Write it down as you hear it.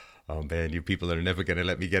Oh man, you people are never going to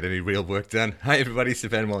let me get any real work done. Hi everybody,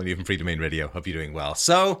 Stefan Molyneux from Free Domain Radio. Hope you're doing well.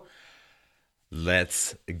 So,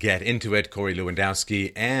 let's get into it. Corey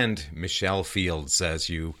Lewandowski and Michelle Fields, as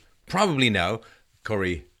you probably know.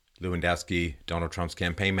 Corey Lewandowski, Donald Trump's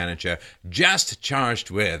campaign manager, just charged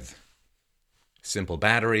with simple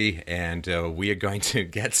battery, and we are going to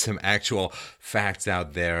get some actual facts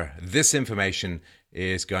out there. This information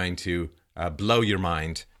is going to blow your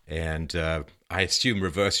mind, and I assume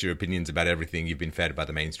reverse your opinions about everything you've been fed by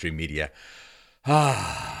the mainstream media.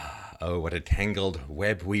 Oh, what a tangled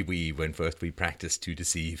web we weave when first we practice to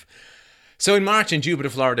deceive. So in March in Jupiter,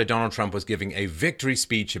 Florida, Donald Trump was giving a victory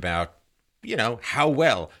speech about, how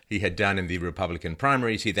well he had done in the Republican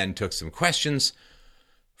primaries. He then took some questions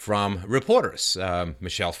from reporters.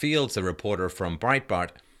 Michelle Fields, a reporter from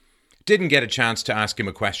Breitbart, didn't get a chance to ask him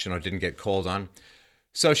a question or didn't get called on.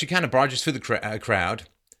 So she kind of barges through the crowd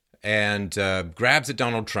and grabs at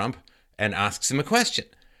Donald Trump and asks him a question.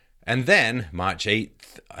 And then, March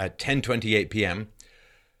 8th at 10:28 p.m.,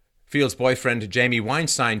 Fields' boyfriend Jamie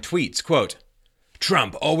Weinstein tweets, quote,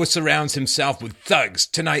 "Trump always surrounds himself with thugs.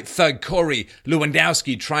 Tonight, thug Corey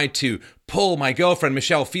Lewandowski tried to pull my girlfriend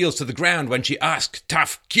Michelle Fields to the ground when she asked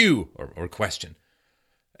tough Q or question."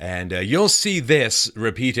 And you'll see this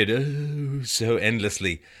repeated so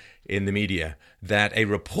endlessly in the media, that a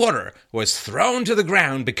reporter was thrown to the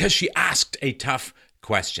ground because she asked a tough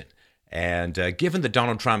question. And given that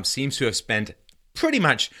Donald Trump seems to have spent pretty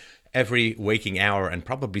much every waking hour and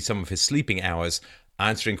probably some of his sleeping hours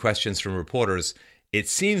answering questions from reporters, it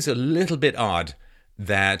seems a little bit odd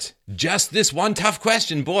that just this one tough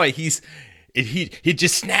question, boy, he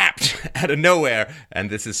just snapped out of nowhere, and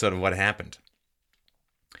this is sort of what happened.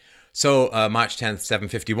 So March 10th,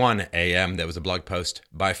 7:51 a.m., there was a blog post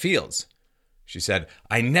by Fields. She said,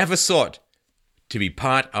 "I never sought to be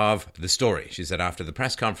part of the story." She said after the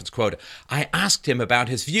press conference, quote, "I asked him about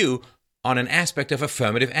his view on an aspect of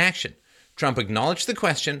affirmative action. Trump acknowledged the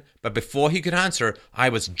question, but before he could answer, I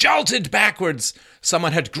was jolted backwards.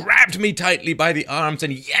 Someone had grabbed me tightly by the arms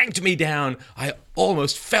and yanked me down. I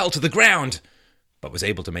almost fell to the ground, but was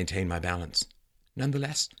able to maintain my balance.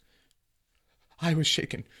 Nonetheless, I was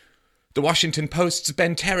shaken. The Washington Post's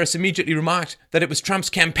Ben Terrace immediately remarked that it was Trump's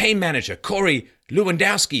campaign manager, Corey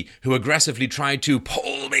Lewandowski, who aggressively tried to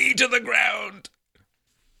pull me to the ground."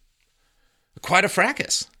 Quite a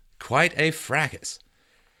fracas. Quite a fracas.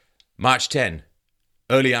 March 10,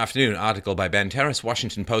 early afternoon, article by Ben Terrace,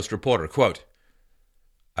 Washington Post reporter, quote,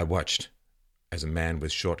 "I watched as a man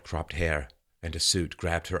with short-cropped hair and a suit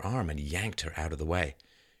grabbed her arm and yanked her out of the way.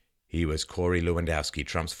 He was Corey Lewandowski,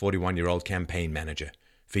 Trump's 41-year-old campaign manager.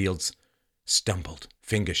 Fields stumbled.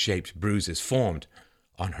 Finger-shaped bruises formed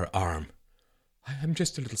on her arm. I am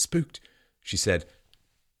just a little spooked," she said,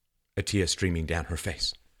 a tear streaming down her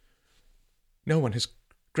face. "No one has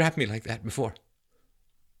grabbed me like that before."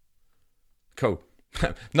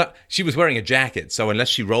 She was wearing a jacket, so unless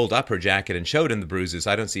she rolled up her jacket and showed him the bruises,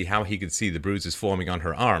 I don't see how he could see the bruises forming on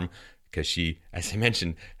her arm, because she, as I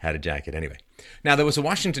mentioned, had a jacket anyway. Now, there was a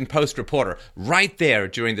Washington Post reporter right there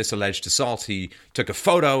during this alleged assault. He took a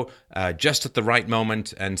photo just at the right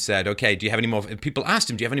moment and said, "Okay, do you have any more?" People asked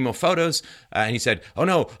him, "Do you have any more photos?" And he said, "Oh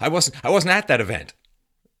no, I wasn't at that event."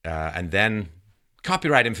 And then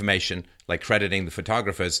copyright information, like crediting the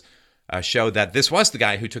photographers, showed that this was the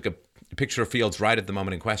guy who took a picture of Fields right at the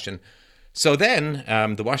moment in question. So then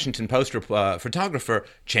the Washington Post photographer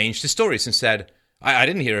changed his stories and said, I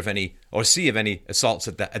didn't hear of any or see of any assaults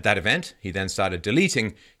at that event. He then started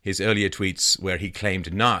deleting his earlier tweets where he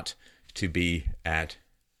claimed not to be at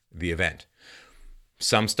the event.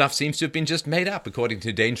 Some stuff seems to have been just made up. According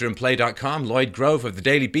to DangerandPlay.com, Lloyd Grove of the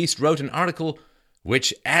Daily Beast wrote an article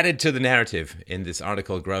which added to the narrative. In this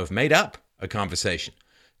article, Grove made up a conversation.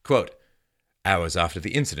 Quote, "Hours after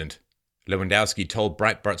the incident, Lewandowski told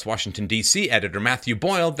Breitbart's Washington, D.C. editor Matthew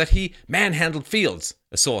Boyle that he manhandled Fields,"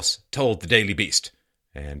 a source told the Daily Beast.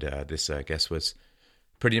 And this, I guess, was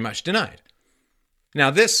pretty much denied.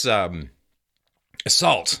 Now, this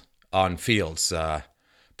assault on Fields,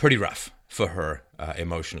 pretty rough for her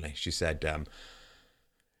emotionally. She said,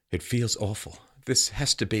 "It feels awful. This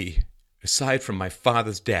has to be, aside from my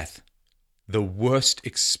father's death, the worst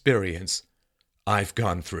experience I've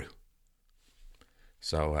gone through."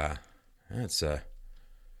 So, it's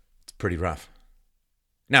pretty rough.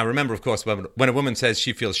 Now, remember, of course, when a woman says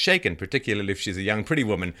she feels shaken, particularly if she's a young, pretty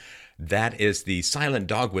woman, that is the silent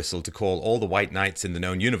dog whistle to call all the white knights in the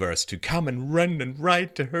known universe to come and run and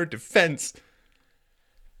ride to her defense.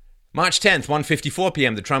 March 10th, 1:54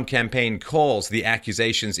 p.m., the Trump campaign calls the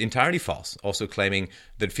accusations entirely false, also claiming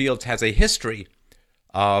that Fields has a history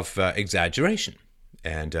of exaggeration.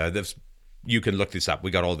 And you can look this up.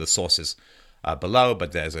 We got all the sources below,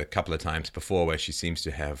 but there's a couple of times before where she seems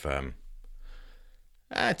to have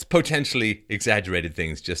it's potentially exaggerated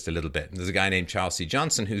things just a little bit. And there's a guy named Charles C.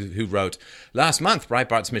 Johnson who wrote, "Last month,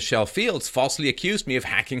 Breitbart's Michelle Fields falsely accused me of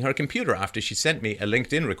hacking her computer after she sent me a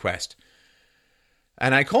LinkedIn request.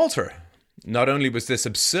 And I called her. Not only was this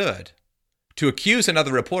absurd, to accuse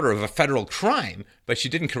another reporter of a federal crime, but she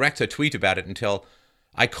didn't correct her tweet about it until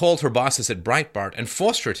I called her bosses at Breitbart and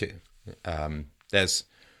forced her to." There's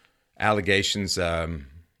allegations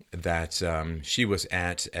that she was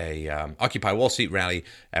at a Occupy Wall Street rally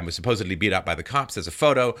and was supposedly beat up by the cops. There's a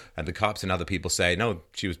photo, and the cops and other people say, no,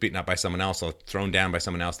 she was beaten up by someone else or thrown down by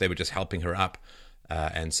someone else. They were just helping her up,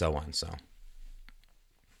 and so on. So,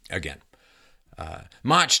 again,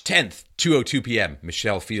 March 10th, 2:02 p.m.,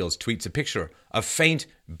 Michelle Fields tweets a picture of faint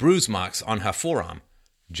bruise marks on her forearm,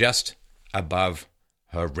 just above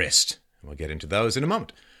her wrist. We'll get into those in a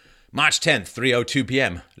moment. March 10th, 3:02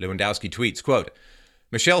 p.m., Lewandowski tweets, quote,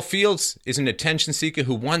 "Michelle Fields is an attention seeker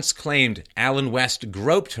who once claimed Alan West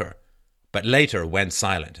groped her, but later went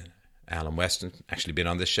silent." Alan West has actually been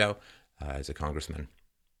on this show as a congressman.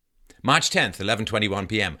 March 10th, 11:21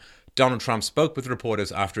 p.m., Donald Trump spoke with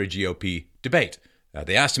reporters after a GOP debate.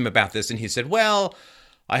 They asked him about this, and he said, "Well,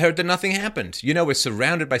 I heard that nothing happened. You know, we're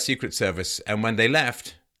surrounded by Secret Service, and when they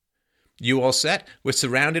left, you all set? We're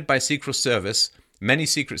surrounded by Secret Service, many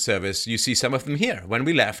Secret Service. You see some of them here. When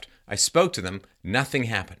we left, I spoke to them. Nothing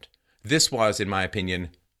happened. This was, in my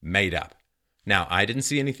opinion, made up. Now, I didn't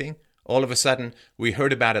see anything. All of a sudden, we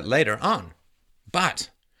heard about it later on.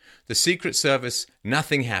 But the Secret Service,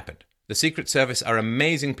 nothing happened. The Secret Service are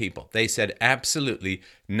amazing people. They said absolutely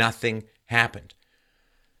nothing happened."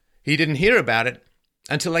 He didn't hear about it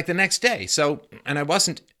until like the next day. So, and I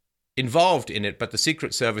wasn't involved in it, but the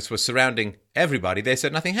Secret Service was surrounding everybody. They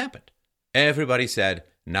said nothing happened. Everybody said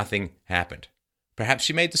nothing happened. Perhaps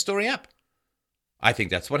she made the story up. I think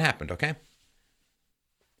that's what happened, okay?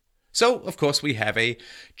 So, of course, we have a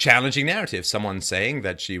challenging narrative. Someone saying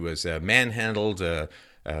that she was manhandled,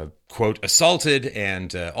 quote, assaulted,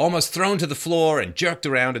 and almost thrown to the floor and jerked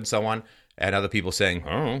around and so on. And other people saying,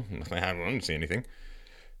 oh, I didn't see anything.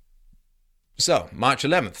 So, March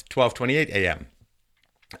 11th, 12:28 a.m.,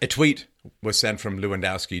 a tweet was sent from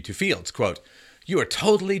Lewandowski to Fields, quote, "You are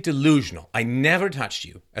totally delusional. I never touched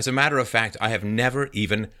you. As a matter of fact, I have never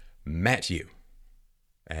even met you."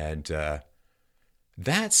 And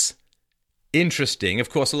that's interesting. Of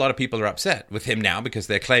course, a lot of people are upset with him now because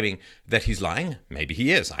they're claiming that he's lying. Maybe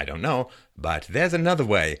he is. I don't know. But there's another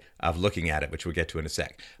way of looking at it, which we'll get to in a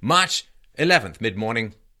sec. March 11th,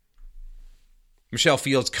 mid-morning, Michelle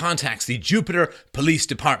Fields contacts the Jupiter Police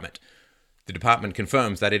Department. The department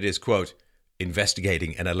confirms that it is, quote,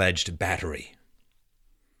 investigating an alleged battery.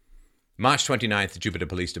 March 29th, the Jupiter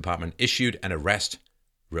Police Department issued an arrest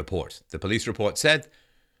report. The police report said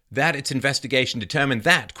that its investigation determined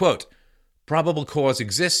that, quote, probable cause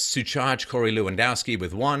exists to charge Corey Lewandowski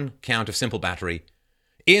with one count of simple battery,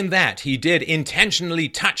 in that he did intentionally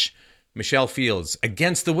touch Michelle Fields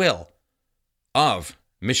against the will of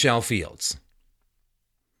Michelle Fields.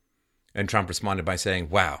 And Trump responded by saying,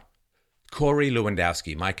 wow, Corey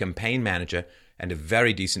Lewandowski, my campaign manager and a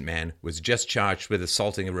very decent man, was just charged with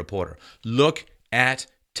assaulting a reporter. Look at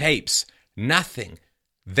tapes. Nothing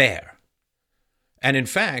there. And in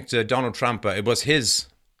fact, Donald Trump, it was his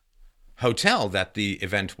hotel that the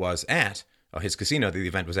event was at, or his casino that the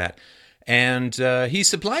event was at, and he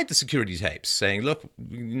supplied the security tapes saying, look,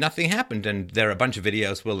 nothing happened. And there are a bunch of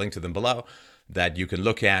videos, we'll link to them below, that you can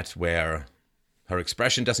look at where her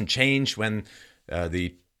expression doesn't change when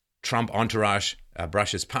the Trump entourage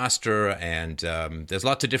brushes past her, and there's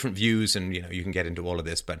lots of different views, and you can get into all of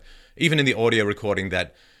this. But even in the audio recording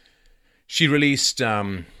that she released,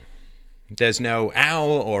 there's no ow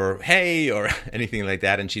or hey or anything like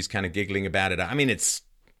that, and she's kind of giggling about it. I mean,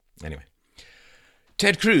 anyway.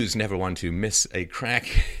 Ted Cruz, never one to miss a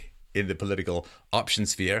crack in the political option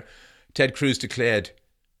sphere. Ted Cruz declared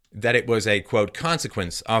that it was a, quote,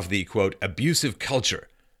 consequence of the, quote, abusive culture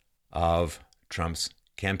of Trump's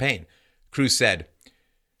campaign. Cruz said,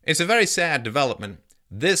 it's a very sad development.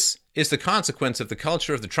 This is the consequence of the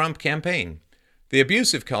culture of the Trump campaign. The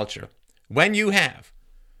abusive culture. When you have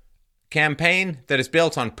a campaign that is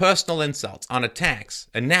built on personal insults, on attacks,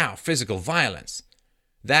 and now physical violence,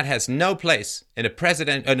 that has no place in a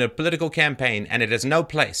political campaign, and it has no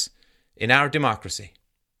place in our democracy.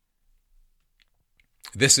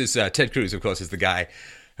 This is Ted Cruz, of course, is the guy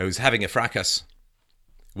who's having a fracas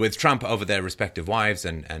with Trump over their respective wives,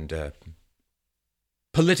 and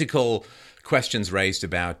political questions raised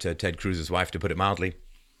about Ted Cruz's wife, to put it mildly.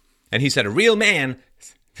 And he said, a real man,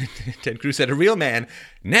 Ted Cruz said, a real man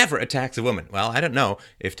never attacks a woman. Well, I don't know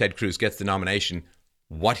if Ted Cruz gets the nomination,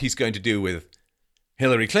 what he's going to do with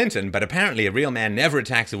Hillary Clinton, but apparently a real man never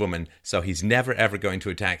attacks a woman, so he's never, ever going to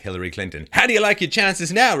attack Hillary Clinton. How do you like your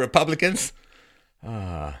chances now, Republicans?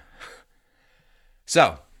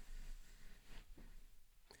 So,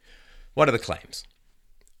 what are the claims?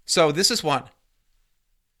 So this is what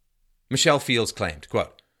Michelle Fields claimed,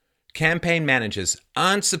 quote, campaign managers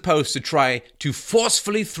aren't supposed to try to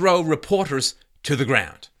forcefully throw reporters to the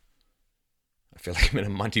ground. I feel like I'm in a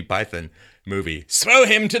Monty Python movie. Throw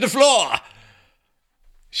him to the floor!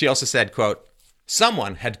 She also said, quote,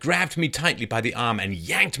 someone had grabbed me tightly by the arm and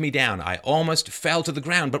yanked me down. I almost fell to the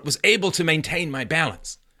ground, but was able to maintain my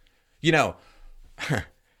balance. You know,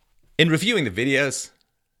 in reviewing the videos,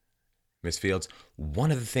 Miss Fields, one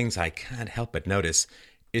of the things I can't help but notice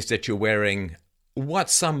is that you're wearing what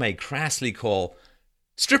some may crassly call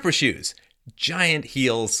stripper shoes, giant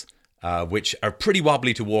heels, which are pretty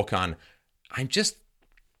wobbly to walk on. I'm just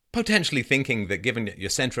potentially thinking that given that your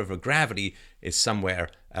center of gravity is somewhere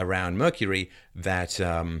around Mercury, that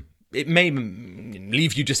it may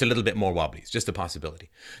leave you just a little bit more wobbly. It's just a possibility.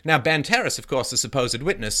 Now, Ben Terrace, of course, the supposed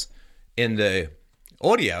witness in the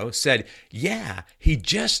audio, said, yeah, he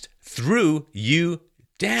just threw you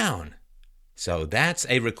down. So that's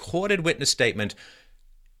a recorded witness statement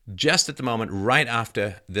just at the moment right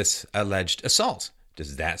after this alleged assault.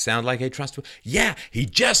 Does that sound like a trustworthy? Yeah, he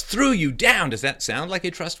just threw you down. Does that sound like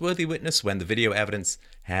a trustworthy witness when the video evidence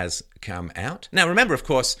has come out? Now, remember, of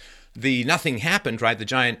course, the nothing happened, right? The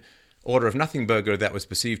giant Order of Nothing burger that was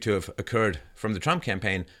perceived to have occurred from the Trump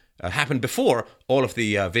campaign happened before all of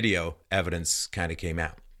the video evidence kind of came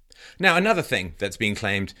out. Now, another thing that's being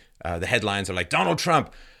claimed, the headlines are like, Donald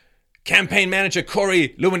Trump, campaign manager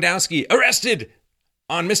Corey Lewandowski arrested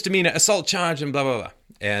on misdemeanor assault charge and blah, blah, blah.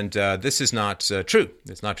 And this is not true.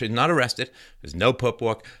 It's not true. Not arrested. There's no pup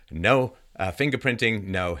walk, no fingerprinting,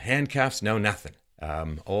 no handcuffs, no nothing.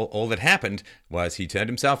 All that happened was he turned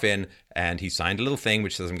himself in and he signed a little thing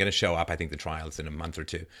which says, I'm going to show up. I think the trial is in a month or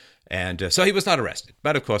two. And so he was not arrested.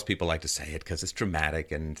 But of course, people like to say it because it's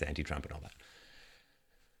dramatic and it's anti-Trump and all that.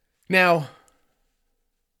 Now,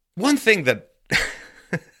 one thing that...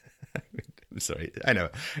 I'm sorry, I know.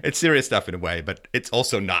 It's serious stuff in a way, but it's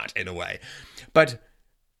also not in a way. But...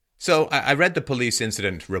 So I read the police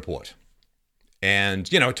incident report,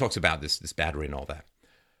 and, you know, it talks about this battery and all that.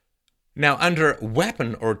 Now, under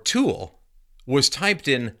weapon or tool was typed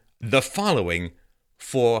in the following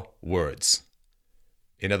 4 words.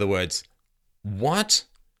 In other words, what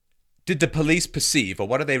did the police perceive, or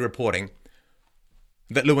what are they reporting,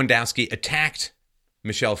 that Lewandowski attacked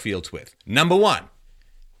Michelle Fields with? Number 1,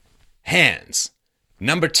 hands.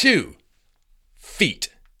 Number 2,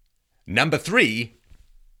 feet. Number 3,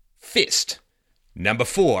 fist. Number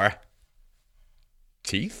 4,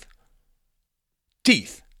 teeth?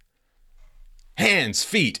 Teeth. Hands,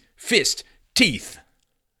 feet, fist, teeth.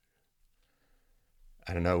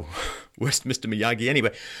 I don't know. Where's Mr. Miyagi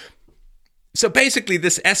anyway? So basically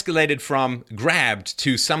this escalated from grabbed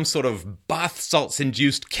to some sort of bath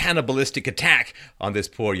salts-induced cannibalistic attack on this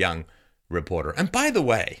poor young reporter. And by the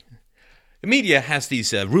way, the media has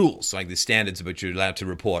these rules, like the standards which you're allowed to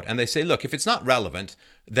report. And they say, look, if it's not relevant,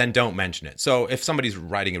 then don't mention it. So if somebody's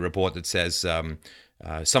writing a report that says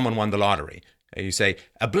someone won the lottery, and you say,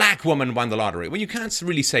 a black woman won the lottery. Well, you can't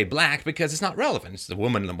really say black because it's not relevant. It's the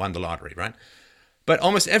woman that won the lottery, right? But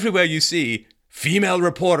almost everywhere you see, female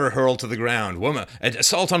reporter hurled to the ground, woman,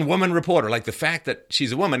 assault on woman reporter. Like the fact that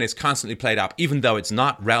she's a woman is constantly played up, even though it's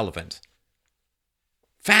not relevant.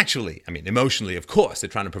 Factually, I mean, emotionally, of course, they're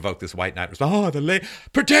trying to provoke this white knight response. Oh,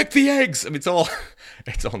 protect the eggs. I mean, it's all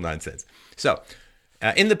nonsense. So,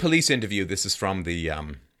 in the police interview, this is from the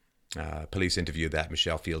police interview that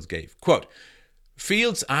Michelle Fields gave. Quote,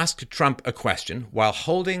 Fields asked Trump a question while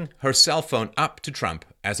holding her cell phone up to Trump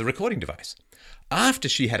as a recording device. After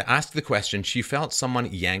she had asked the question, she felt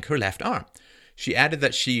someone yank her left arm. She added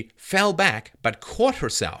that she fell back but caught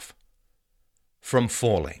herself from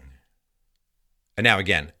falling. And now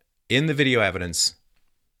again, in the video evidence,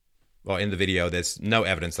 or in the video, there's no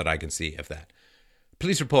evidence that I can see of that.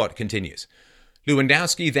 Police report continues.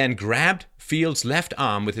 Lewandowski then grabbed Fields' left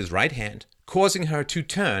arm with his right hand, causing her to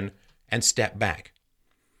turn and step back.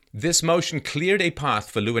 This motion cleared a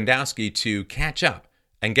path for Lewandowski to catch up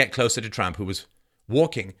and get closer to Trump, who was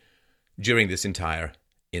walking during this entire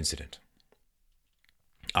incident.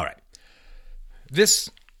 All right. This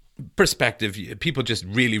perspective, people just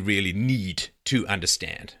really, really need to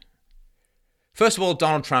understand. First of all,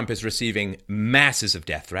 Donald Trump is receiving masses of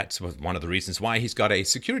death threats. One of the reasons why he's got a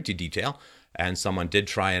security detail. And someone did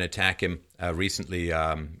try and attack him recently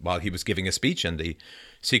while he was giving a speech, and the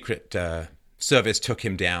Secret Service took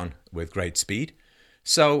him down with great speed.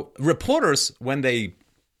 So reporters, when they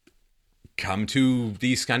come to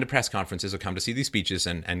these kind of press conferences or come to see these speeches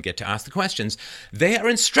and get to ask the questions, they are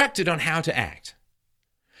instructed on how to act.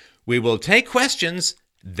 We will take questions,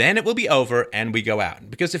 then it will be over, and we go out.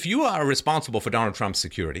 Because if you are responsible for Donald Trump's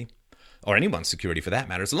security, or anyone's security for that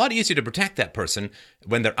matter, it's a lot easier to protect that person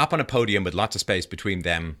when they're up on a podium with lots of space between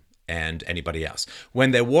them and anybody else.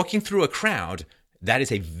 When they're walking through a crowd, that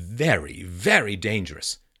is a very, very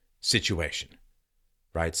dangerous situation,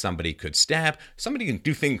 right? Somebody could stab. Somebody can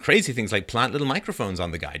do crazy things like plant little microphones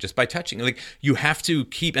on the guy just by touching. Like, you have to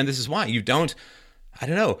keep, and this is why you don't,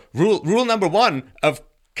 rule number one of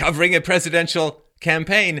covering a presidential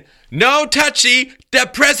campaign: no touchy the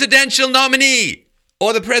presidential nominee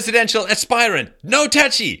or the presidential aspirant. No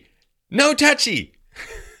touchy. No touchy.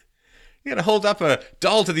 You got to hold up a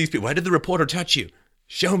doll to these people. Why did the reporter touch you?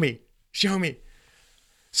 Show me. Show me.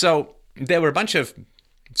 So there were a bunch of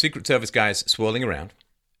Secret Service guys swirling around,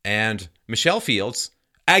 and Michelle Fields,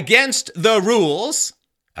 against the rules,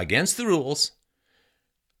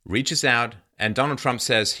 reaches out, and Donald Trump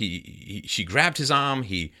says she grabbed his arm,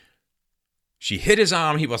 she hit his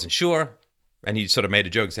arm, he wasn't sure, and he sort of made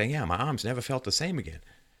a joke saying, yeah, my arms never felt the same again.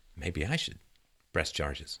 Maybe I should press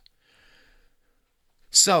charges.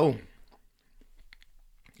 So,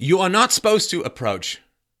 you are not supposed to approach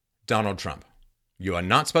Donald Trump. You are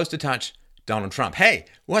not supposed to touch Donald Trump. Hey,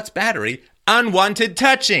 what's battery? Unwanted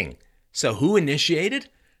touching. So who initiated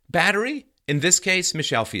battery? In this case,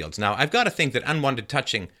 Michelle Fields. Now, I've got to think that unwanted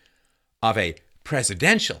touching of a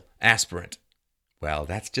presidential aspirant, well,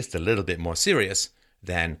 that's just a little bit more serious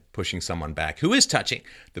than pushing someone back who is touching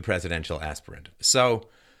the presidential aspirant. So,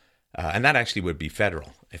 and that actually would be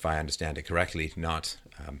federal, if I understand it correctly, not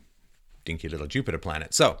dinky little Jupiter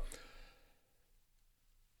planet. So,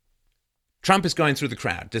 Trump is going through the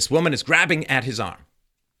crowd. This woman is grabbing at his arm.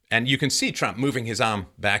 And you can see Trump moving his arm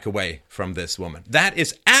back away from this woman. That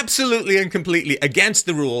is absolutely and completely against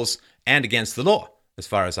the rules and against the law, as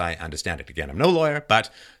far as I understand it. Again, I'm no lawyer, but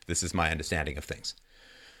this is my understanding of things.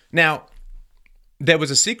 Now, there was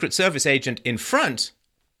a Secret Service agent in front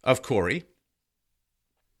of Corey,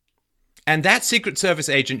 and that Secret Service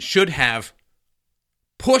agent should have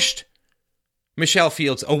pushed Michelle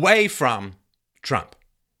Fields away from Trump.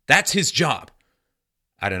 That's his job.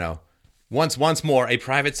 I don't know. Once more, a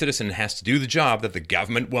private citizen has to do the job that the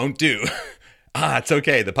government won't do. It's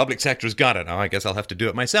okay. The public sector's got it. Oh, I guess I'll have to do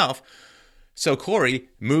it myself. So Corey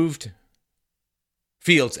moved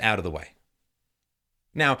Fields out of the way.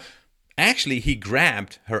 Now, actually, he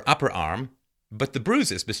grabbed her upper arm, but the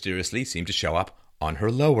bruises mysteriously seem to show up on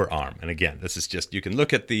her lower arm. And again, this is just, you can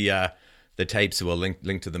look at the tapes. We'll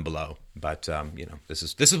link to them below. But, this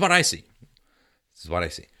is what I see. This is what I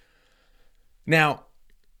see. Now,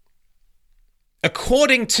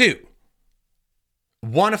 according to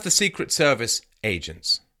one of the Secret Service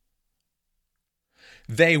agents,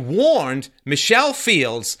 they warned Michelle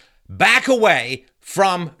Fields, back away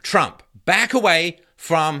from Trump, back away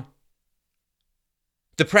from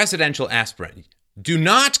the presidential aspirant. Do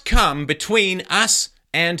not come between us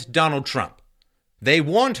and Donald Trump. They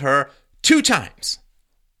warned her 2 times.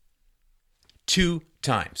 2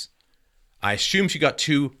 times. I assume she got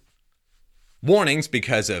 2 warnings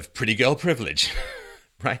because of pretty girl privilege,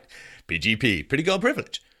 right? PGP, pretty girl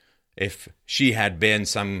privilege. If she had been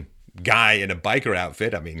some guy in a biker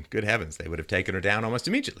outfit, I mean, good heavens, they would have taken her down almost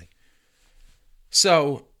immediately.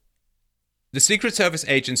 So, the Secret Service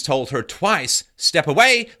agents told her twice, step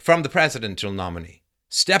away from the presidential nominee.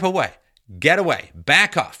 Step away. Get away.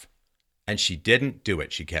 Back off. And she didn't do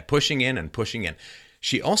it. She kept pushing in and pushing in.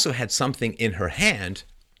 She also had something in her hand.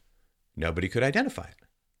 Nobody could identify it.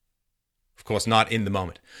 Of course, not in the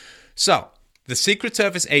moment. So, the Secret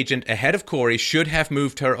Service agent ahead of Corey should have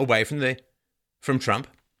moved her away from Trump,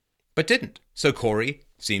 but didn't. So Corey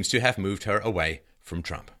seems to have moved her away from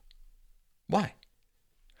Trump. Why?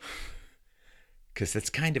 Because that's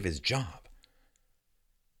kind of his job.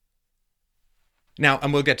 Now,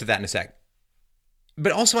 and we'll get to that in a sec.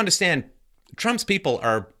 But also understand, Trump's people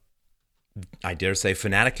are, I dare say,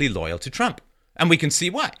 fanatically loyal to Trump. And we can see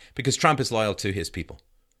why. Because Trump is loyal to his people.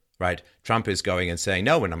 Right? Trump is going and saying,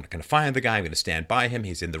 no, and I'm not going to fire the guy. I'm going to stand by him.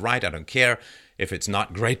 He's in the right. I don't care. If it's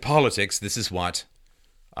not great politics, this is what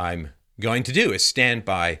I'm going to do, is stand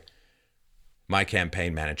by my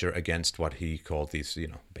campaign manager against what he called these,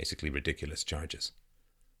 basically ridiculous charges.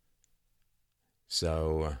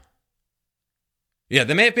 So, yeah,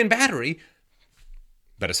 there may have been battery,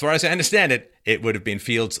 But as far as I understand it, it would have been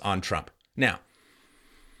Fields on Trump. Now,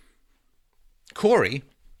 Corey,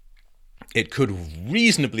 it could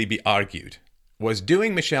reasonably be argued, was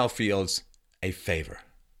doing Michelle Fields a favor.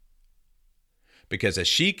 Because as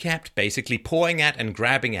she kept basically pawing at and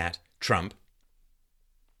grabbing at Trump,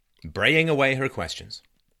 braying away her questions,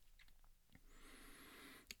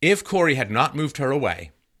 if Corey had not moved her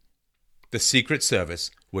away, the Secret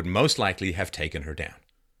Service would most likely have taken her down.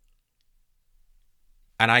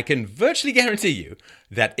 And I can virtually guarantee you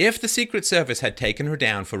that if the Secret Service had taken her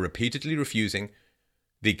down for repeatedly refusing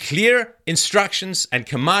the clear instructions and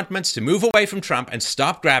commandments to move away from Trump and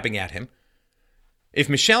stop grabbing at him, if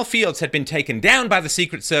Michelle Fields had been taken down by the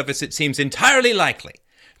Secret Service, it seems entirely likely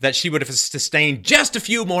that she would have sustained just a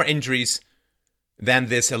few more injuries than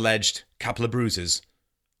this alleged couple of bruises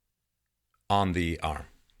on the arm.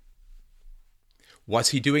 Was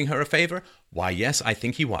he doing her a favor? Why, yes, I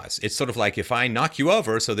think he was. It's sort of like if I knock you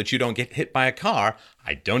over so that you don't get hit by a car,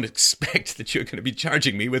 I don't expect that you're going to be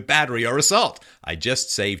charging me with battery or assault. I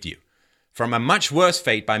just saved you from a much worse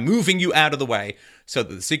fate by moving you out of the way so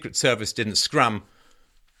that the Secret Service didn't scrum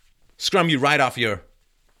you right off your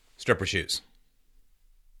stripper shoes.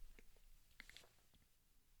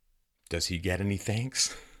 Does he get any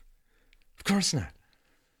thanks? Of course not.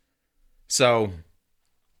 So,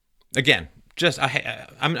 again,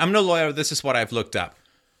 I'm no lawyer. This is what I've looked up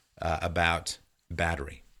about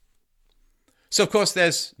battery. So, of course,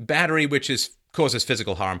 there's battery which causes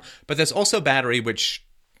physical harm, but there's also battery which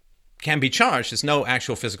can be charged. There's no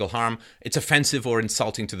actual physical harm. It's offensive or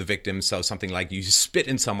insulting to the victim. So something like you spit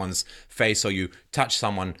in someone's face or you touch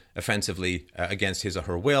someone offensively against his or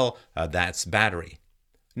her will, that's battery.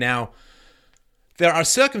 Now, there are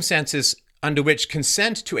circumstances under which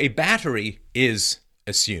consent to a battery is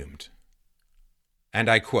assumed. And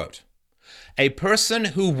I quote, "A person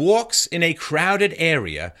who walks in a crowded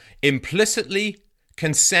area implicitly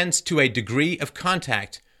consents to a degree of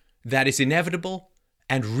contact that is inevitable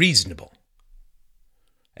and reasonable."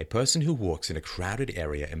 A person who walks in a crowded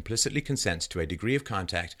area implicitly consents to a degree of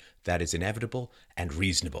contact that is inevitable and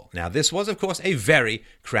reasonable. Now, this was, of course, a very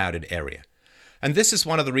crowded area. And this is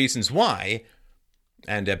one of the reasons why,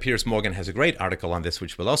 and Piers Morgan has a great article on this,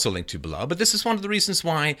 which we'll also link to below, but this is one of the reasons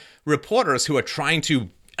why reporters who are trying to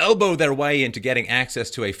elbow their way into getting access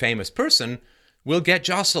to a famous person will get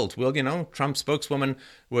jostled. Trump's spokeswoman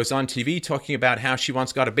was on TV talking about how she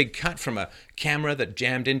once got a big cut from a camera that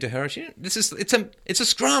jammed into her. It's a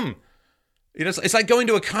scrum. It's like going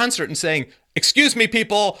to a concert and saying, "Excuse me,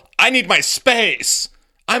 people, I need my space.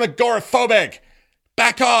 I'm agoraphobic.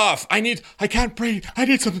 Back off. I can't breathe. I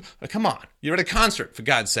need some." Come on. You're at a concert, for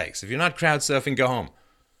God's sakes. If you're not crowd surfing, go home.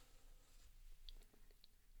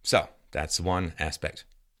 So, that's one aspect.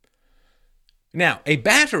 Now, a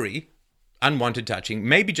battery, unwanted touching,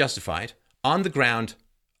 may be justified on the ground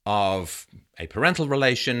of a parental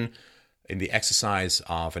relation, in the exercise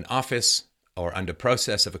of an office, or under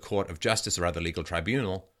process of a court of justice or other legal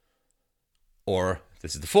tribunal. Or,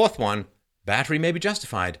 this is the fourth one, battery may be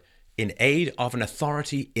justified in aid of an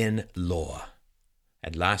authority in law.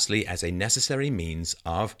 And lastly, as a necessary means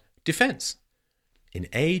of defense. In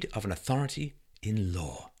aid of an authority in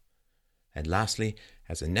law. And lastly,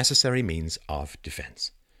 as a necessary means of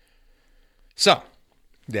defense. So,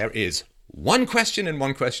 there is one question and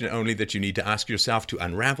one question only that you need to ask yourself to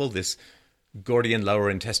unravel this Gordian lower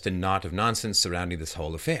intestine knot of nonsense surrounding this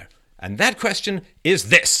whole affair. And that question is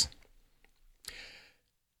this: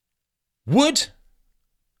 would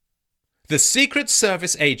the Secret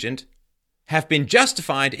Service agent have been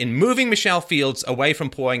justified in moving Michelle Fields away from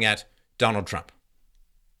pawing at Donald Trump?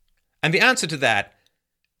 And the answer to that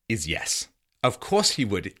is yes. Of course he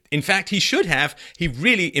would. In fact, he should have. He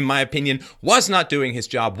really, in my opinion, was not doing his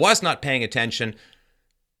job, was not paying attention,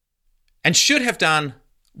 and should have done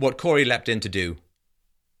what Corey leapt in to do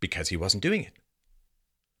because he wasn't doing it.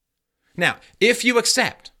 Now, if you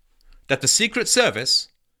accept that the Secret Service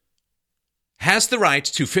has the right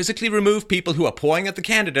to physically remove people who are pawing at the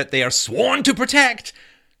candidate they are sworn to protect,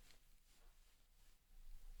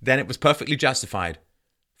 then it was perfectly justified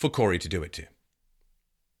for Corey to do it too.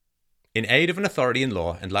 In aid of an authority in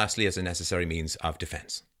law, and lastly, as a necessary means of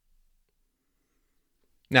defense.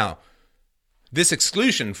 Now, this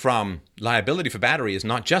exclusion from liability for battery is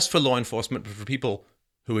not just for law enforcement, but for people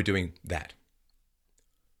who are doing that.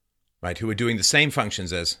 Right? Who are doing the same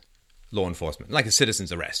functions as law enforcement, like a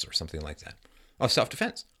citizen's arrest or something like that, or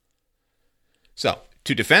self-defense. So,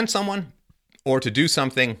 to defend someone or to do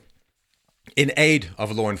something in aid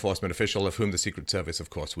of a law enforcement official, of whom the Secret Service, of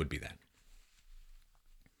course, would be that.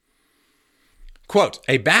 Quote,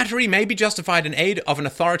 "A battery may be justified in aid of an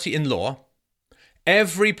authority in law,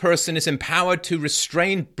 Every person is empowered to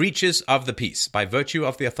restrain breaches of the peace by virtue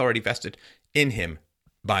of the authority vested in him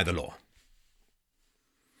by the law.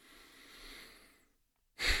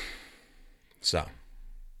 So,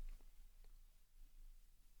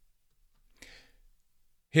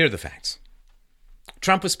 here are the facts.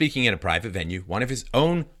 Trump was speaking in a private venue, one of his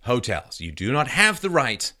own hotels. You do not have the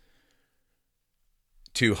right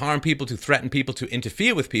to harm people, to threaten people, to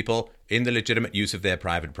interfere with people in the legitimate use of their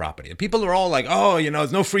private property. And people are all like, oh,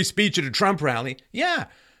 there's no free speech at a Trump rally. Yeah.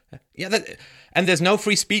 And there's no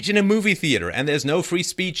free speech in a movie theater. And there's no free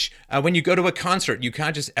speech when you go to a concert. You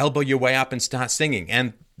can't just elbow your way up and start singing.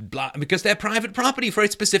 And blah, because they're private property for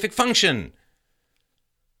a specific function.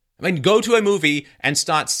 I mean, go to a movie and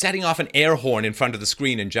start setting off an air horn in front of the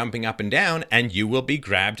screen and jumping up and down, and you will be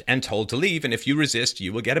grabbed and told to leave. And if you resist,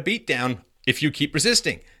 you will get a beat down. If you keep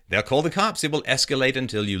resisting, they'll call the cops. It will escalate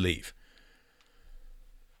until you leave.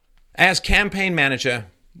 As campaign manager,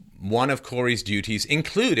 one of Corey's duties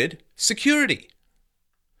included security.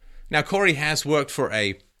 Now, Corey has worked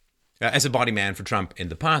as a body man for Trump in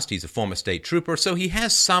the past. He's a former state trooper, so he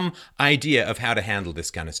has some idea of how to handle this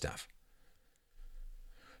kind of stuff.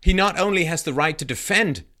 He not only has the right to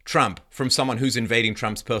defend Trump from someone who's invading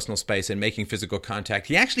Trump's personal space and making physical contact,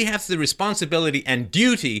 he actually has the responsibility and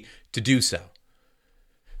duty to do so.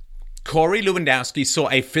 Corey Lewandowski saw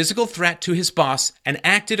a physical threat to his boss and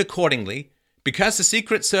acted accordingly because the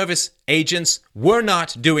Secret Service agents were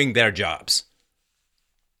not doing their jobs.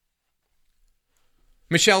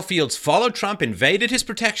 Michelle Fields followed Trump, invaded his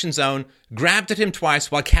protection zone, grabbed at him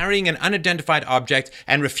twice while carrying an unidentified object,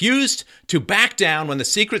 and refused to back down when the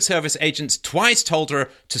Secret Service agents twice told her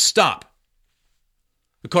to stop.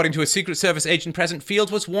 According to a Secret Service agent present,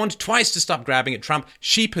 Fields was warned twice to stop grabbing at Trump.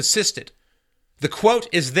 She persisted. The quote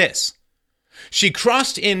is this: "She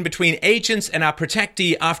crossed in between agents and our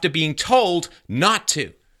protectee after being told not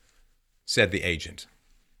to," said the agent.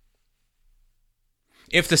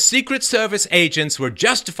 If the Secret Service agents were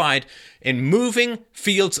justified in moving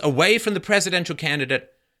Fields away from the presidential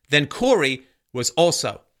candidate, then Corey was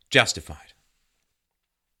also justified.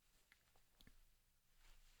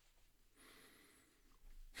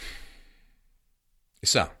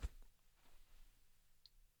 So,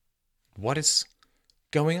 what is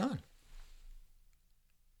going on?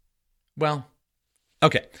 Well,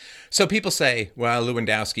 okay. So people say, well,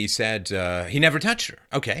 Lewandowski said he never touched her.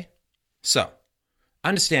 Okay. So,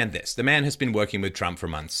 understand this. The man has been working with Trump for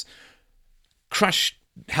months.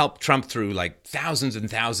 Helped Trump through like thousands and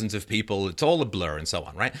thousands of people. It's all a blur and so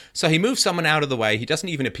on, right? So he moves someone out of the way. He doesn't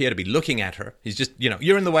even appear to be looking at her. He's just,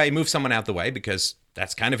 you're in the way, move someone out of the way, because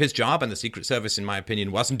that's kind of his job, and the Secret Service, in my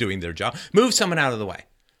opinion, wasn't doing their job. Move someone out of the way.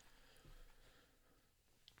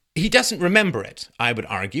 He doesn't remember it, I would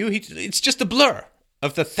argue. It's just a blur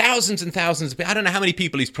of the thousands and thousands of people. I don't know how many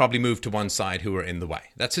people he's probably moved to one side who were in the way.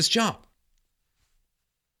 That's his job.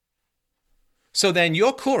 So then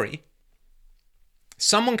you're Corey.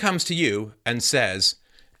 Someone comes to you and says,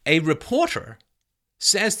 a reporter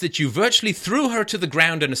says that you virtually threw her to the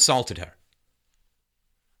ground and assaulted her.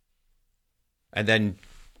 And then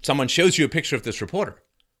someone shows you a picture of this reporter.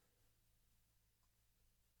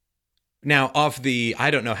 Now, of the, I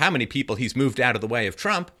don't know how many people he's moved out of the way of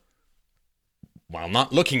Trump, while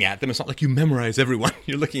not looking at them, it's not like you memorize everyone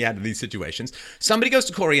you're looking at in these situations. Somebody goes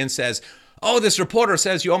to Corey and says, oh, this reporter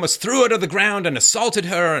says you almost threw her to the ground and assaulted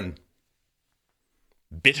her and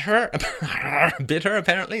bit her. Bit her,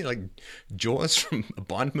 apparently, like Jaws from a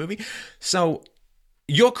Bond movie. So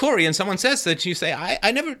you're Corey and someone says that, you say,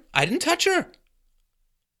 I didn't touch her.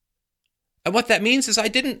 And what that means is I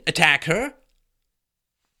didn't attack her.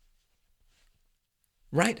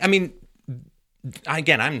 Right? I mean,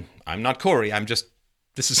 again, I'm not Corey.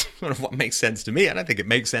 This is sort of what makes sense to me, and I think it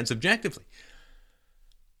makes sense objectively.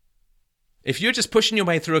 If you're just pushing your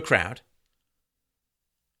way through a crowd,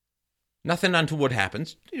 nothing untoward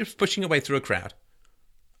happens. You're just pushing your way through a crowd.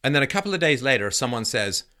 And then a couple of days later, someone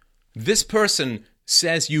says, this person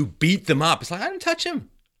says you beat them up. It's like, I didn't touch him.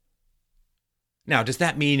 Now, does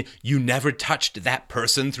that mean you never touched that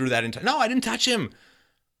person through that entire... No, I didn't touch him.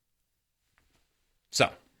 So,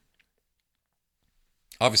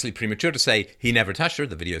 obviously premature to say he never touched her.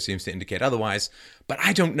 The video seems to indicate otherwise. But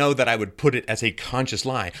I don't know that I would put it as a conscious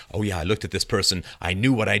lie. Oh yeah, I looked at this person. I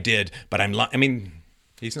knew what I did, but I'm lying. I mean,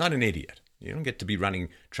 he's not an idiot. You don't get to be running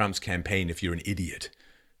Trump's campaign if you're an idiot.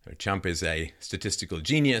 Trump is a statistical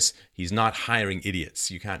genius. He's not hiring idiots.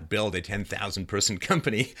 You can't build a 10,000 person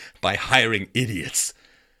company by hiring idiots.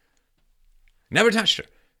 Never touched her.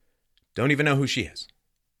 Don't even know who she is.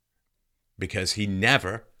 Because he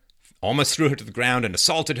never almost threw her to the ground and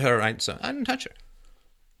assaulted her, right? So I didn't touch her.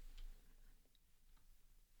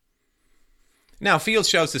 Now, Fields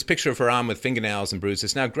shows this picture of her arm with fingernails and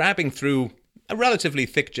bruises, now grabbing through a relatively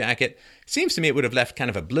thick jacket. Seems to me it would have left kind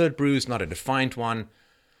of a blurred bruise, not a defined one.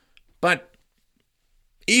 But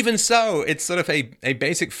even so, it's sort of a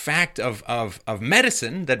basic fact of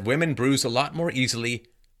medicine that women bruise a lot more easily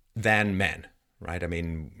than men, right? I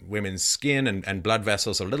mean, women's skin and blood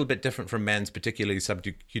vessels are a little bit different from men's, particularly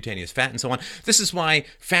subcutaneous fat and so on. This is why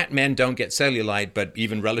fat men don't get cellulite, but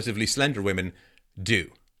even relatively slender women do.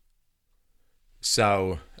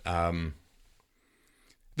 So, the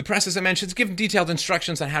press, as I mentioned, is given detailed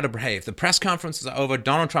instructions on how to behave. The press conferences are over.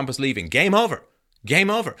 Donald Trump is leaving. Game over. Game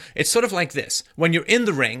over. It's sort of like this. When you're in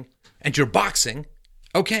the ring and you're boxing,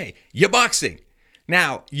 okay, you're boxing.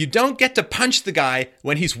 Now, you don't get to punch the guy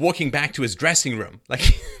when he's walking back to his dressing room.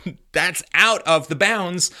 Like, that's out of the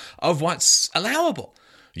bounds of what's allowable.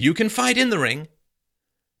 You can fight in the ring.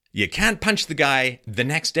 You can't punch the guy the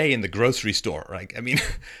next day in the grocery store. Right? I mean,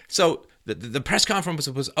 so the press conference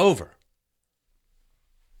was over.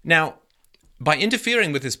 Now, by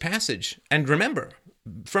interfering with his passage, and remember,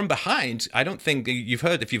 from behind, I don't think if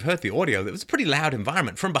you've heard the audio, it was a pretty loud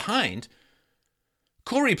environment. From behind,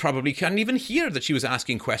 Corey probably couldn't even hear that she was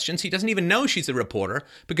asking questions. He doesn't even know she's a reporter,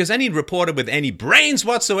 because any reporter with any brains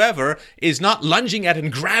whatsoever is not lunging at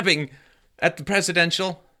and grabbing at the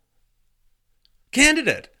presidential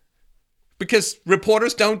candidate. Because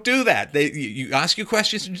reporters don't do that. You ask your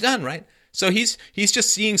questions and you're done, right? So he's just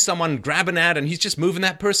seeing someone grabbing at and he's just moving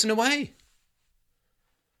that person away.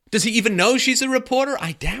 Does he even know she's a reporter?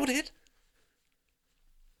 I doubt it.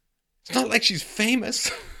 It's not like she's famous.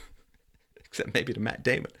 Except maybe to Matt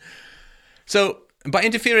Damon. So by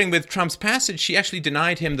interfering with Trump's passage, she actually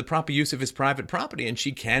denied him the proper use of his private property, and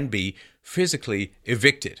she can be physically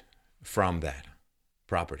evicted from that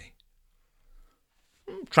property.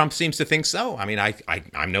 Trump seems to think so. I mean,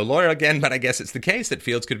 I'm no lawyer again, but I guess it's the case that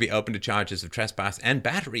Fields could be open to charges of trespass and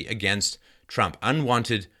battery against Trump.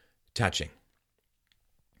 Unwanted touching.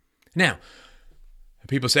 Now,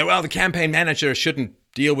 people say, well, the campaign manager shouldn't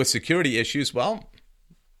deal with security issues. Well,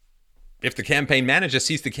 if the campaign manager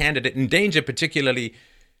sees the candidate in danger, particularly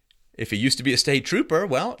if he used to be a state trooper,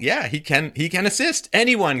 well, yeah, he can assist.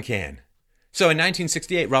 Anyone can. So in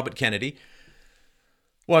 1968, Robert Kennedy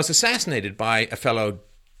was assassinated by a fellow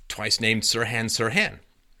twice named Sirhan.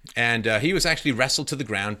 And he was actually wrestled to the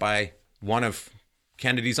ground by one of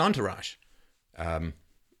Kennedy's entourage.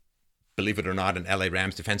 Believe it or not, an LA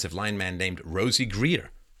Rams defensive lineman named Rosie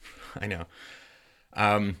Greer. I know.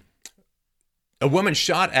 A woman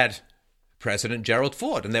shot at President Gerald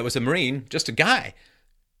Ford, and there was a Marine, just a guy.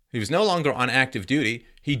 He was no longer on active duty.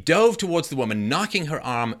 He dove towards the woman, knocking her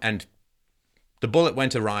arm, and the bullet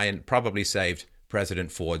went awry and probably saved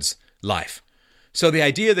President Ford's life. So the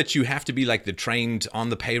idea that you have to be like the trained, on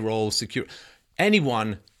the payroll, secure,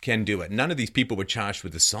 anyone can do it. None of these people were charged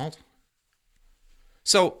with assault.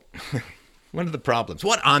 So, what are the problems?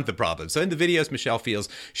 What aren't the problems? So in the videos, Michelle feels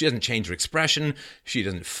she doesn't change her expression, she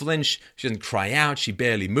doesn't flinch, she doesn't cry out, she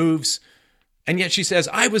barely moves. And yet she says,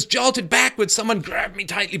 I was jolted backwards, someone grabbed me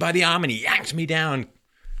tightly by the arm and he yanked me down.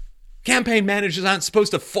 Campaign managers aren't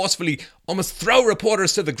supposed to forcefully almost throw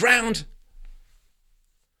reporters to the ground.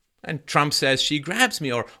 And Trump says she grabs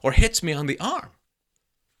me or hits me on the arm.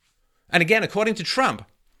 And again, according to Trump,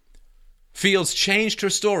 Fields changed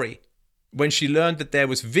her story when she learned that there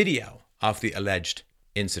was video of the alleged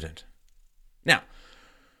incident. Now,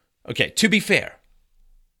 okay, to be fair,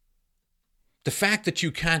 the fact that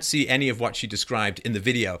you can't see any of what she described in the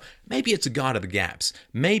video, maybe it's a god of the gaps.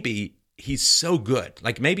 Maybe he's so good.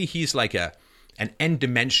 Like maybe he's like an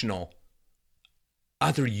n-dimensional,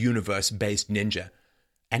 other universe-based ninja.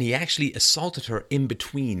 And he actually assaulted her in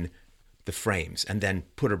between the frames and then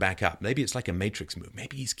put her back up. Maybe it's like a Matrix move.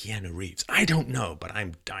 Maybe he's Keanu Reeves. I don't know, but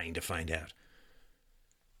I'm dying to find out.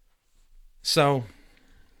 So,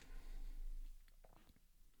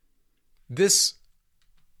 this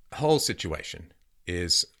whole situation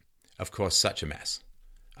is, of course, such a mess.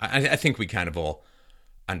 I think we kind of all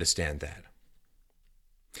understand that.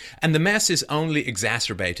 And the mess is only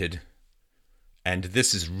exacerbated, and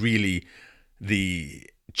this is really the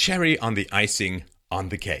cherry on the icing on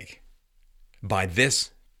the cake, by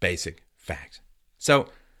this basic fact. So,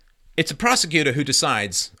 it's a prosecutor who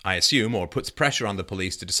decides, I assume, or puts pressure on the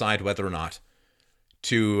police to decide whether or not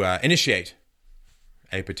to initiate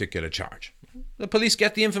a particular charge. The police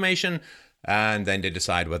get the information, and then they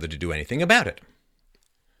decide whether to do anything about it.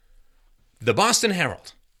 The Boston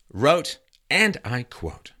Herald wrote, and I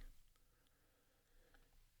quote,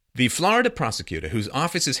 "The Florida prosecutor whose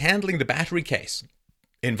office is handling the battery case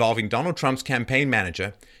involving Donald Trump's campaign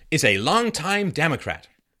manager is a longtime Democrat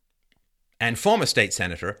and former state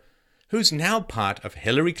senator who's now part of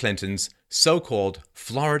Hillary Clinton's so-called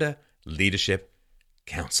Florida Leadership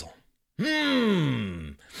Council.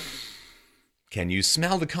 Can you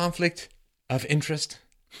smell the conflict of interest?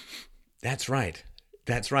 That's right.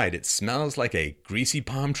 That's right. It smells like a greasy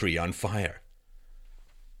palm tree on fire.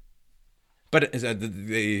 But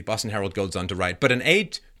the Boston Herald goes on to write, but an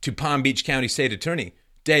aide to Palm Beach County State Attorney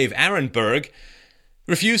Dave Arenberg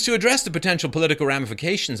refused to address the potential political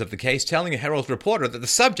ramifications of the case, telling a Herald reporter that the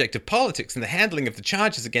subject of politics and the handling of the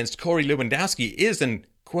charges against Corey Lewandowski is an,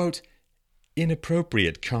 quote,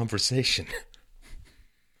 inappropriate conversation.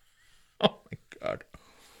 Oh my God.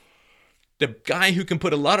 The guy who can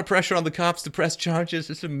put a lot of pressure on the cops to press charges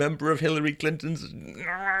is a member of Hillary Clinton's...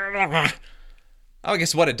 I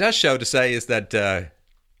guess what it does show to say is that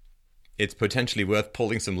it's potentially worth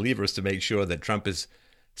pulling some levers to make sure that Trump is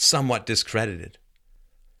somewhat discredited.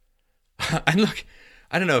 And look,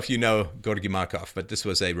 I don't know if you know Georgy Markov, but this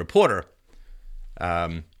was a reporter.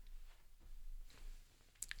 It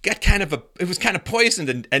was kind of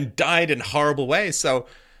poisoned and died in horrible ways. So,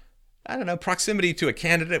 I don't know, proximity to a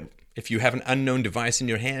candidate, if you have an unknown device in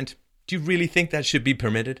your hand, do you really think that should be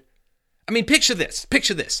permitted? I mean, picture this. Look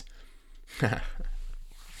at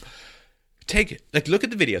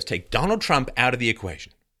the videos. Take Donald Trump out of the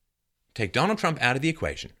equation.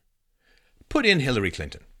 Put in Hillary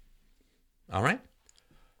Clinton. All right?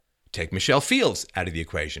 Take Michelle Fields out of the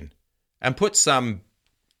equation and put some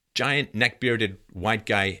giant neck-bearded white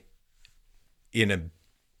guy in a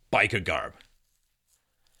biker garb.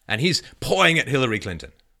 And he's pawing at Hillary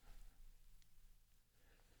Clinton.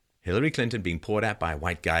 Hillary Clinton being pawed at by a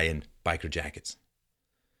white guy in biker jackets.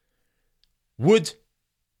 Would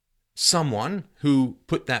someone who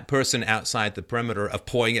put that person outside the perimeter of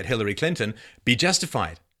pawing at Hillary Clinton be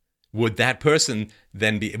justified? Would that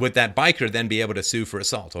biker then be able to sue for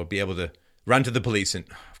assault or be able to run to the police? And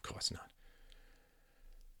of course not.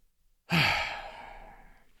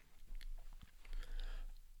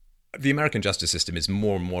 The American justice system is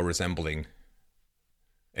more and more resembling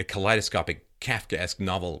a kaleidoscopic Kafkaesque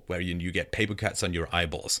novel where you get paper cuts on your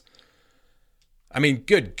eyeballs. I mean,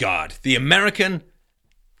 good God, the American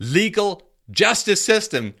legal justice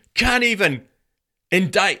system can't even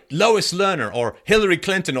indict Lois Lerner or Hillary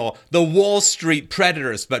Clinton or the Wall Street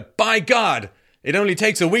predators, but by God, it only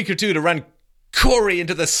takes a week or two to run Corey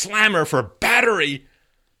into the slammer for battery.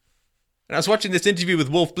 And I was watching this interview with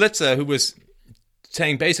Wolf Blitzer, who was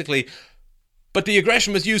saying basically, but the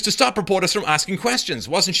aggression was used to stop reporters from asking questions.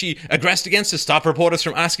 Wasn't she aggressed against to stop reporters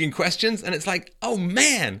from asking questions? And it's like, oh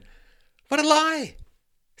man, what a lie.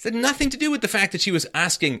 It had nothing to do with the fact that she was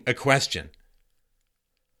asking a question.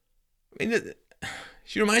 I mean,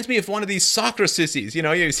 she reminds me of one of these soccer sissies. You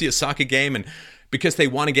know, you see a soccer game and because they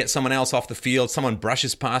want to get someone else off the field, someone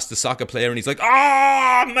brushes past the soccer player and he's like,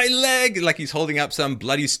 "Ah, my leg!" Like he's holding up some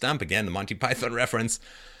bloody stump. Again, the Monty Python reference.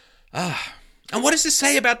 And what does this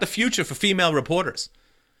say about the future for female reporters?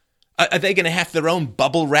 Are they going to have their own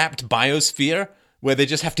bubble-wrapped biosphere where they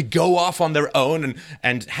just have to go off on their own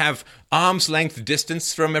and have arm's length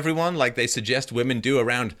distance from everyone like they suggest women do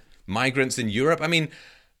around migrants in Europe? I mean,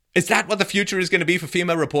 is that what the future is going to be for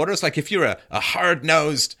female reporters? Like if you're a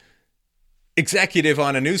hard-nosed executive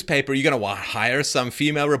on a newspaper, you're going to want to hire some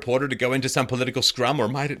female reporter to go into some political scrum, or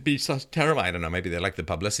might it be so terrible? I don't know, maybe they like the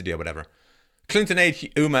publicity or whatever. Clinton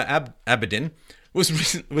aide Uma Abedin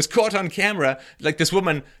was caught on camera, like this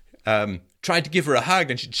woman tried to give her a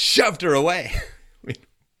hug and she shoved her away. I mean,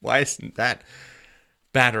 why isn't that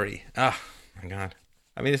battery? Oh, my God.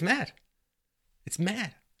 I mean, it's mad. It's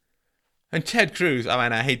mad. And Ted Cruz, I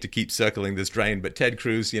mean, I hate to keep circling this drain, but Ted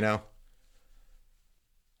Cruz, you know.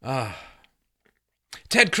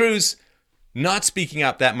 Ted Cruz not speaking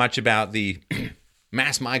up that much about the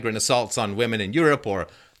mass migrant assaults on women in Europe or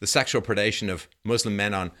the sexual predation of Muslim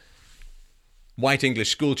men on white English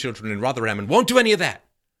school children in Rotherham, and won't do any of that.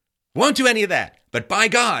 Won't do any of that. But by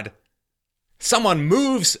God, someone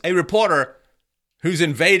moves a reporter who's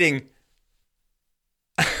invading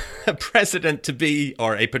a president-to-be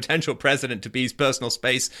or a potential president-to-be's personal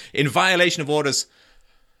space in violation of orders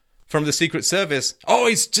from the Secret Service. Oh,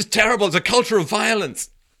 he's just terrible. It's a culture of violence.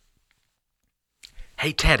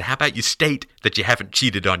 Hey, Ted, how about you state that you haven't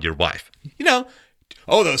cheated on your wife? You know,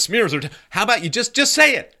 oh, those smears are... How about you just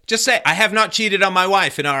say it? Just say, I have not cheated on my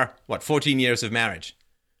wife in our, 14 years of marriage.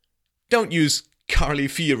 Don't use Carly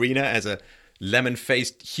Fiorina as a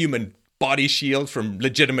lemon-faced human body shield from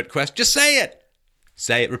legitimate questions. Just say it.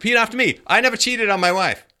 Say it. Repeat after me. I never cheated on my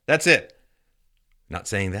wife. That's it. Not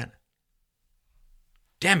saying that.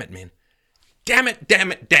 Damn it, man. Damn it,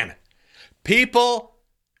 damn it, damn it. People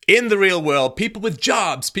in the real world, people with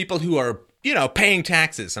jobs, people who are paying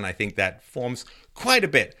taxes. And I think that forms quite a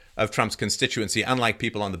bit of Trump's constituency, unlike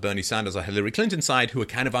people on the Bernie Sanders or Hillary Clinton side who are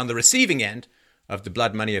kind of on the receiving end of the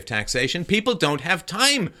blood money of taxation. People don't have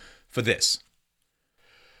time for this.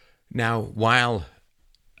 Now, while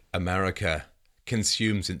America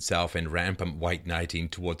consumes itself in rampant white knighting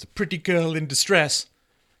towards a pretty girl in distress,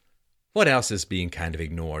 what else is being kind of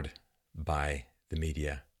ignored by the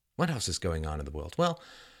media? What else is going on in the world? Well,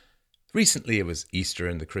 recently it was Easter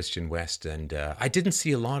in the Christian West, and I didn't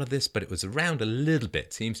see a lot of this, but it was around a little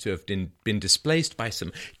bit. Seems to have been displaced by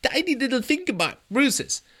some tiny little think-about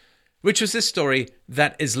bruises, which was this story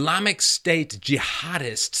that Islamic State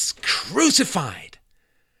jihadists crucified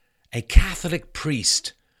a Catholic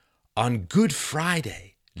priest on Good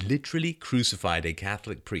Friday. Literally crucified a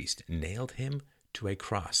Catholic priest, nailed him to a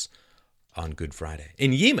cross on Good Friday.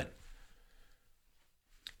 In Yemen,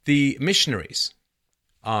 the missionaries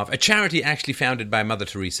of a charity actually founded by Mother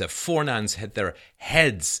Teresa, 4 nuns had their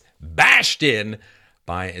heads bashed in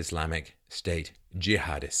by Islamic State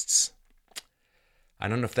jihadists. I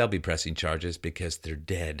don't know if they'll be pressing charges because they're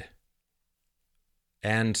dead.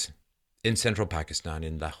 And in central Pakistan,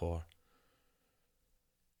 in Lahore,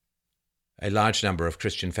 a large number of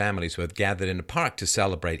Christian families were gathered in a park to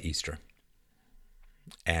celebrate Easter.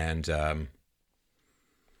 And a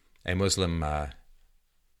Muslim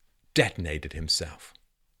detonated himself.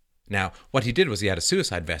 Now, what he did was he had a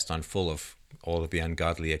suicide vest on full of all of the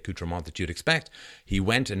ungodly accoutrement that you'd expect. He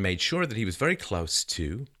went and made sure that he was very close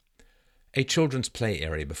to a children's play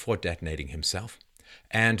area before detonating himself.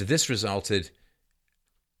 And this resulted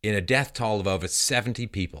in a death toll of over 70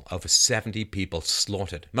 people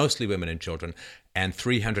slaughtered, mostly women and children, and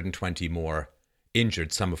 320 more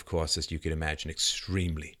injured, some, of course, as you can imagine,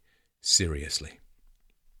 extremely seriously.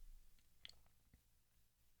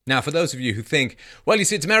 Now, for those of you who think, well, you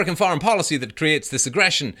see, it's American foreign policy that creates this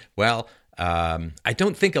aggression, well, I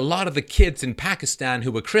don't think a lot of the kids in Pakistan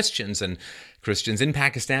who were Christians, and Christians in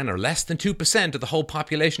Pakistan are less than 2% of the whole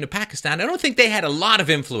population of Pakistan, I don't think they had a lot of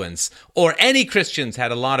influence, or any Christians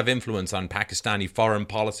had a lot of influence on Pakistani foreign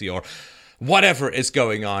policy or whatever is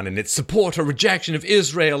going on in its support or rejection of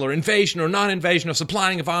Israel or invasion or non-invasion or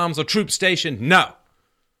supplying of arms or troop station. No.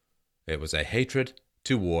 It was a hatred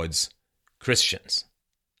towards Christians,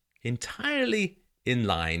 entirely in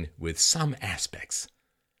line with some aspects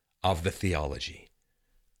of the theology.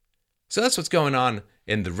 So that's what's going on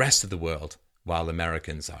in the rest of the world, while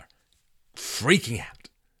Americans are freaking out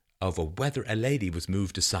over whether a lady was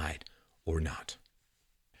moved aside or not.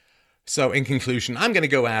 So in conclusion, I'm going to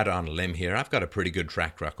go out on a limb here. I've got a pretty good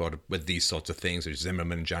track record with these sorts of things. There's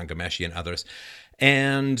Zimmerman and John Ghomeshi and others.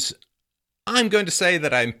 And I'm going to say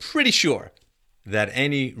that I'm pretty sure that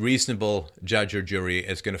any reasonable judge or jury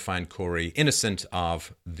is going to find Corey innocent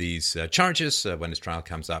of these charges when his trial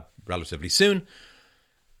comes up relatively soon.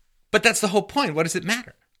 But that's the whole point. What does it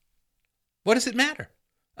matter? What does it matter?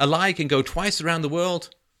 A lie can go twice around the world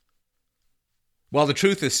while the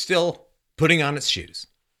truth is still putting on its shoes.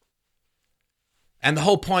 And the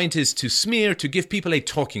whole point is to smear, to give people a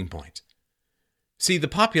talking point. See, the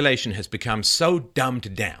population has become so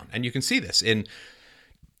dumbed down, and you can see this in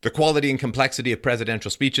the quality and complexity of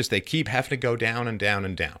presidential speeches. They keep having to go down and down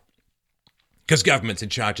and down because government's in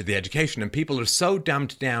charge of the education, and people are so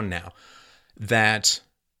dumbed down now that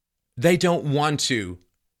they don't want to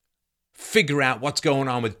figure out what's going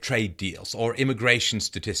on with trade deals or immigration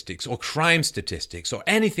statistics or crime statistics or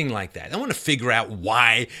anything like that. They don't want to figure out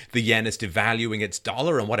why the yen is devaluing its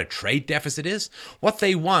dollar and what a trade deficit is. What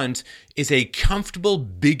they want is a comfortable,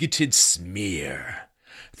 bigoted smear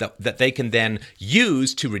that they can then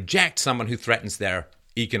use to reject someone who threatens their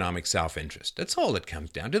economic self-interest. That's all it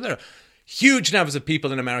comes down to. There are huge numbers of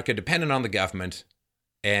people in America dependent on the government,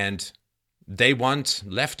 and they want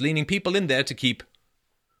left-leaning people in there to keep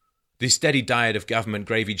the steady diet of government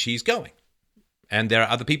gravy cheese going. And there are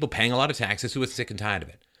other people paying a lot of taxes who are sick and tired of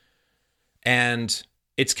it. And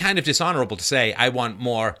it's kind of dishonorable to say, I want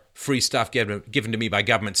more free stuff given to me by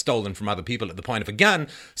government stolen from other people at the point of a gun.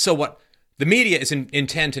 So what the media is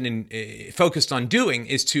intent and focused on doing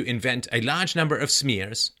is to invent a large number of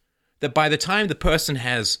smears that by the time the person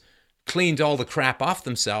has cleaned all the crap off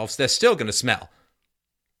themselves, they're still going to smell.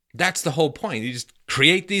 That's the whole point. You just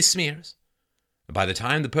create these smears. By the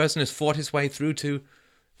time the person has fought his way through to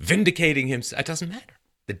vindicating himself, it doesn't matter.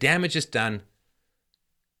 The damage is done.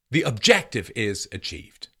 The objective is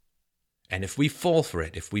achieved. And if we fall for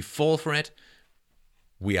it,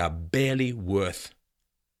 we are barely worth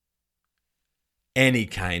any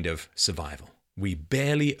kind of survival. We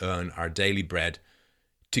barely earn our daily bread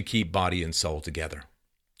to keep body and soul together.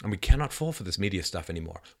 And we cannot fall for this media stuff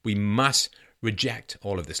anymore. We must reject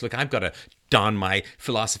all of this. Look, I've got to don my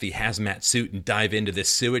philosophy hazmat suit and dive into this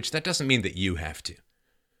sewage. That doesn't mean that you have to.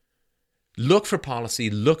 Look for policy,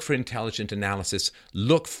 look for intelligent analysis,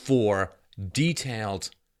 look for detailed,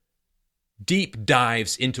 deep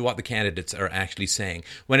dives into what the candidates are actually saying.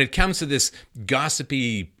 When it comes to this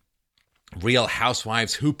gossipy Real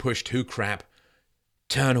Housewives, who pushed who crap,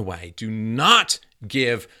 turn away. Do not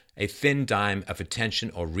give a thin dime of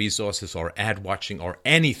attention or resources or ad watching or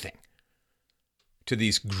anything to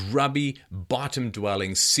these grubby,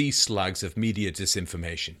 bottom-dwelling sea slugs of media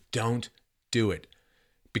disinformation. Don't do it.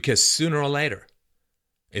 Because sooner or later,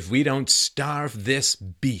 if we don't starve this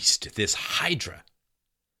beast, this hydra,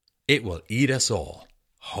 it will eat us all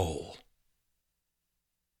whole.